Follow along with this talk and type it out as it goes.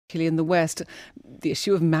particularly in the West, the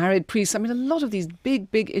issue of married priests. I mean, a lot of these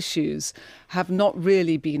big, big issues have not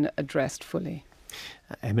really been addressed fully.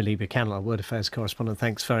 Emily Buchanan, our World Affairs correspondent,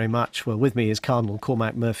 thanks very much. Well, with me is Cardinal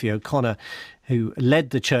Cormac Murphy O'Connor, who led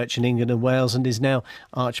the Church in England and Wales and is now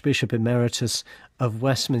Archbishop Emeritus of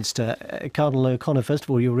Westminster. Cardinal O'Connor, first of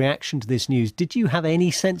all, your reaction to this news. Did you have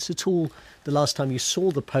any sense at all the last time you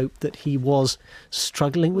saw the Pope that he was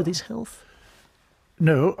struggling with his health?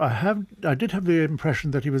 No, I did have the impression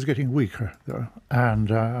that he was getting weaker, though,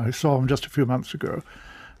 and I saw him just a few months ago,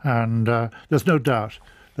 and there's no doubt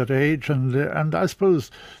that age and I suppose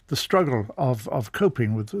the struggle of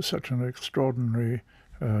coping with such an extraordinary,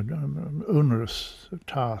 onerous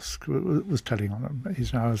task was telling on him.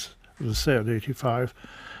 He's now, as I said, 85,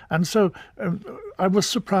 and so I was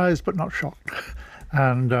surprised but not shocked.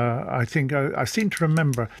 And I think I seem to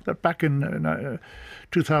remember that back in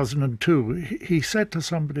 2002, he said to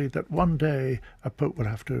somebody that one day a pope would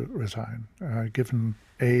have to resign, given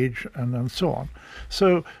age and so on.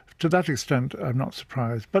 So to that extent, I'm not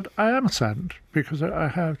surprised. But I am saddened because I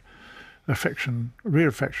have real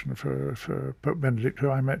affection for Pope Benedict, who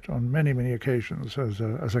I met on many, many occasions as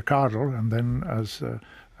a cardinal and then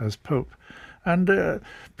as Pope. And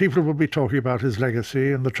people will be talking about his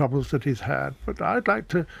legacy and the troubles that he's had. But I'd like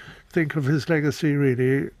to think of his legacy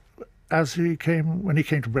really as when he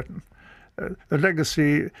came to Britain. A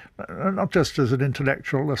legacy, not just as an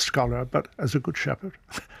intellectual, a scholar, but as a good shepherd,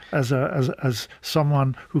 as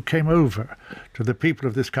someone who came over to the people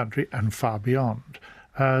of this country and far beyond,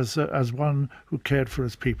 as one who cared for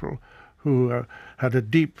his people, who had a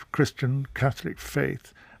deep Christian Catholic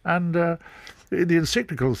faith. And the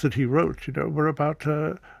encyclicals that he wrote, were about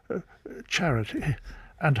charity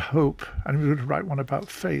and hope, and we would write one about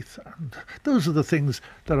faith. And those are the things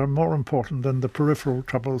that are more important than the peripheral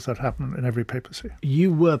troubles that happen in every papacy.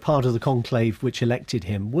 You were part of the conclave which elected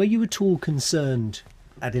him. Were you at all concerned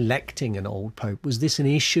at electing an old pope? Was this an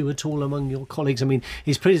issue at all among your colleagues? I mean,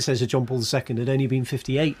 his predecessor, John Paul II, had only been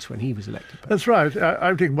 58 when he was elected pope. That's right.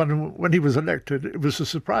 I think when he was elected, it was a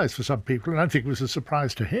surprise for some people, and I think it was a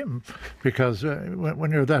surprise to him, because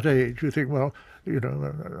when you're that age, you think, well,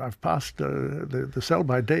 I've passed the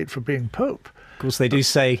sell-by date for being pope. Of course, they do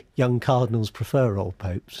say young cardinals prefer old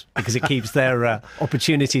popes because it keeps their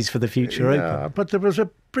opportunities for the future open. But there was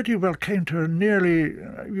pretty well came to a nearly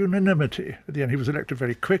unanimity at the end. He was elected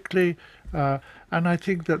very quickly, and I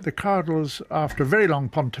think that the cardinals, after a very long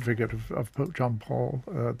pontificate of Pope John Paul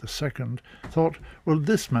II, thought, well,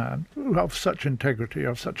 this man, of such integrity,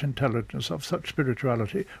 of such intelligence, of such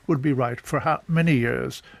spirituality, would be right for how many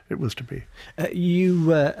years it was to be.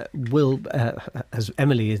 You will, as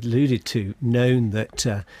Emily alluded to, known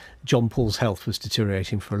that John Paul's health was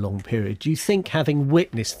deteriorating for a long period. Do you think, having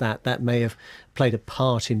witnessed that may have played a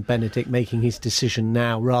part in Benedict making his decision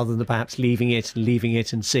now, rather than perhaps leaving it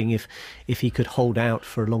and seeing if he could hold out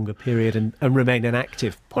for a longer period and remain an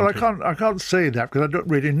active pontiff? Well, I can't say that because I don't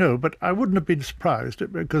really know, but I wouldn't have been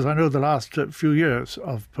surprised, because I know the last few years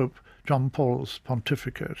of Pope John Paul's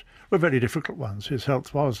pontificate were very difficult ones. His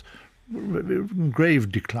health was in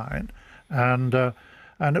grave decline, and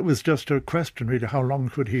it was just a question, really, how long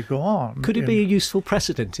could he go on? Could it be a useful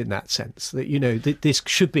precedent in that sense, that, that this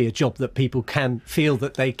should be a job that people can feel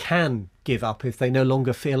that they can give up if they no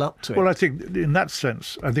longer feel up to it? Well, I think in that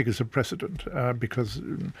sense, I think it's a precedent, because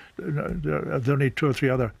there are only 2 or 3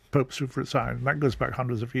 other popes who've resigned. And that goes back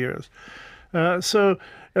hundreds of years. So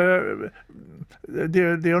the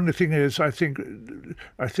only thing is, I think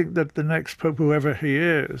that the next pope, whoever he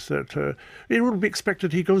is, that it will be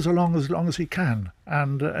expected he goes along as he can,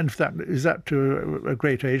 and if that is to a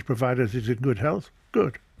great age, provided he's in good health,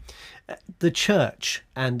 good. The Church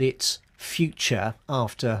and its future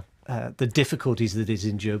after the difficulties that it's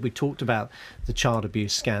endured. We talked about the child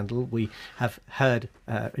abuse scandal. We have heard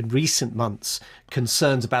in recent months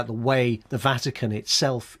concerns about the way the Vatican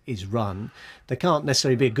itself is run. There can't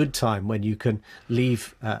necessarily be a good time when you can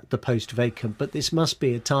leave the post vacant, but this must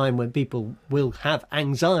be a time when people will have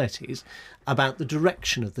anxieties about the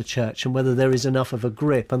direction of the Church and whether there is enough of a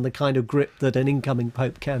grip, and the kind of grip that an incoming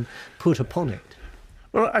pope can put upon it.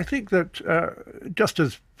 Well, I think that just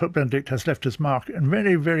as Pope Benedict has left his mark in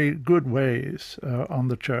very, very good ways on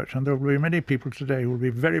the Church, and there will be many people today who will be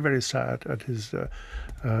very, very sad at his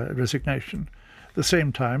resignation. At the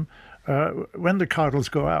same time, when the cardinals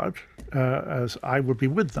go out, as I will be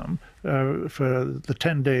with them for the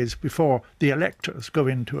 10 days before the electors go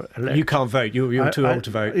into elect. You can't vote. You're too old to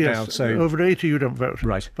vote now. So over 80, you don't vote.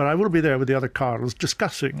 Right. But I will be there with the other cardinals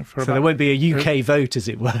discussing. So there won't be a UK vote, as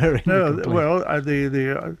it were. No. Well,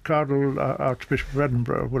 the Cardinal Archbishop of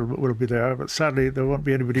Edinburgh will be there, but sadly there won't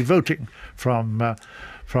be anybody voting from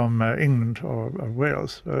from England or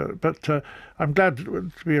Wales. But I'm glad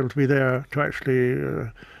to be able to be there to actually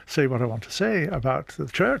say what I want to say about the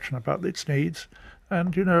church and about its needs.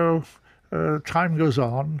 And, time goes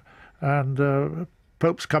on, and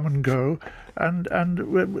popes come and go, and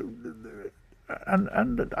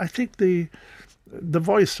I think the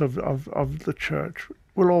voice of the church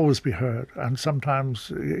will always be heard, and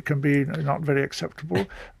sometimes it can be not very acceptable,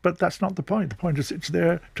 but that's not the point. The point is it's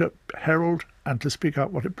there to herald and to speak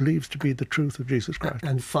out what it believes to be the truth of Jesus Christ.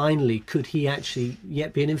 And finally, could he actually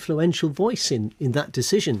yet be an influential voice in that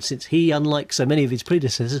decision, since he, unlike so many of his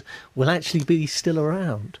predecessors, will actually be still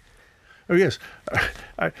around? Oh yes,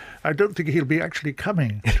 I don't think he'll be actually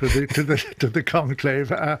coming to the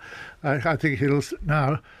conclave. I think he'll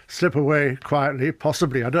now slip away quietly,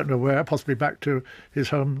 possibly, I don't know where, possibly back to his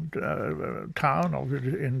home town or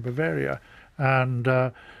in Bavaria, and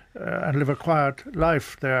live a quiet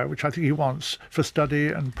life there, which I think he wants for study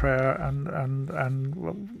and prayer, and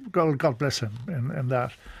well, God bless him in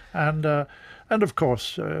that, and of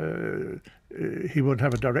course. He won't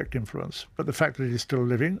have a direct influence, but the fact that he's still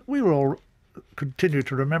living, we will all continue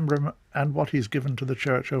to remember him and what he's given to the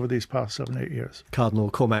church over these past 7-8 years. Cardinal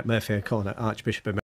Cormac Murphy O'Connor, Archbishop of